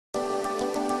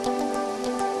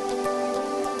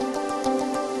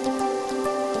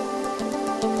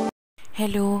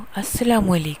Hello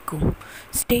അസ്സലാമു അലൈക്കും.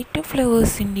 State of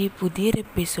ഫ്ലവേഴ്സിൻ്റെ പുതിയൊരു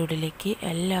എപ്പിസോഡിലേക്ക്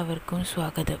എല്ലാവർക്കും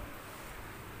സ്വാഗതം.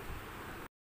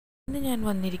 ഇന്ന് ഞാൻ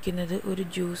വന്നിരിക്കുന്നത് ഒരു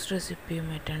ജ്യൂസ്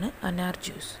റെസിപ്പിയുമായിട്ടാണ്. അനാർ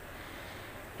ജ്യൂസ്.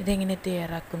 ഇതെങ്ങനെ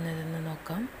തയ്യാറാക്കുന്നതെന്ന്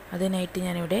നോക്കാം. അതിനായിട്ട്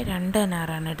ഞാനിവിടെ 2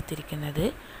 അനാറാണ് എടുത്തിരിക്കുന്നത്.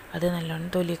 അത് നല്ലോണം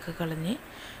തൊലിയൊക്കെ കളഞ്ഞ്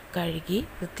കഴുകി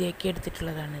വൃത്തിയാക്കി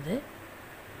എടുത്തിട്ടുള്ളതാണിത്.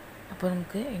 അപ്പോൾ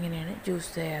നമുക്ക് എങ്ങനെയാണ്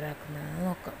ജ്യൂസ് തയ്യാറാക്കുന്നതെന്ന്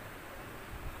നോക്കാം.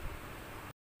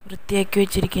 വൃത്തിയാക്കി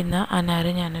വെച്ചിരിക്കുന്ന അനാർ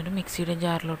ഞാനൊരു മിക്സിയുടെ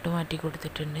ജാറിലോട്ട് മാറ്റി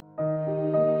കൊടുത്തിട്ടുണ്ട്.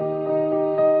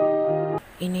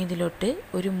 ഇനി ഇതിലോട്ട്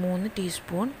ഒരു 3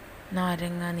 ടീസ്പൂൺ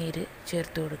നാരങ്ങ നീര്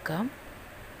ചേർത്ത് കൊടുക്കാം.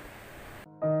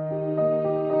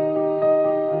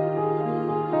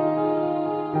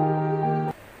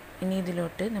 ഇനി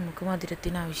ഇതിലോട്ട് നമുക്ക്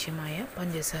മധുരത്തിന് ആവശ്യമായ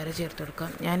പഞ്ചസാര ചേർത്ത്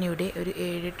കൊടുക്കാം. ഞാനിവിടെ ഒരു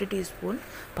 7-8 ടീസ്പൂൺ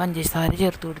പഞ്ചസാര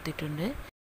ചേർത്ത് കൊടുത്തിട്ടുണ്ട്.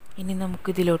 ഇനി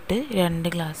നമുക്കിതിലോട്ട്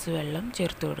 2 ഗ്ലാസ് വെള്ളം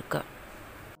ചേർത്ത് കൊടുക്കാം.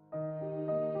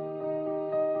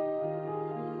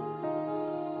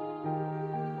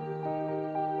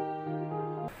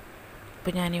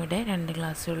 ഇപ്പോൾ ഞാനിവിടെ 2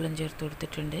 ഗ്ലാസ് വെള്ളം ചേർത്ത്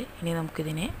കൊടുത്തിട്ടുണ്ട്. ഇനി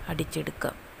നമുക്കിതിനെ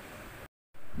അടിച്ചെടുക്കാം.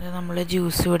 നമ്മൾ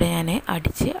ജ്യൂസ് ഇവിടെ ഞാൻ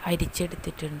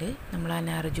അരിച്ചെടുത്തിട്ടുണ്ട്. നമ്മൾ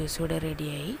അനാർ ജ്യൂസ് ഇവിടെ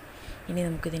റെഡിയായി. ഇനി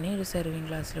നമുക്കിതിനെ ഒരു സെർവിങ്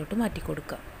ഗ്ലാസ്സിലോട്ട് മാറ്റി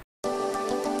കൊടുക്കാം.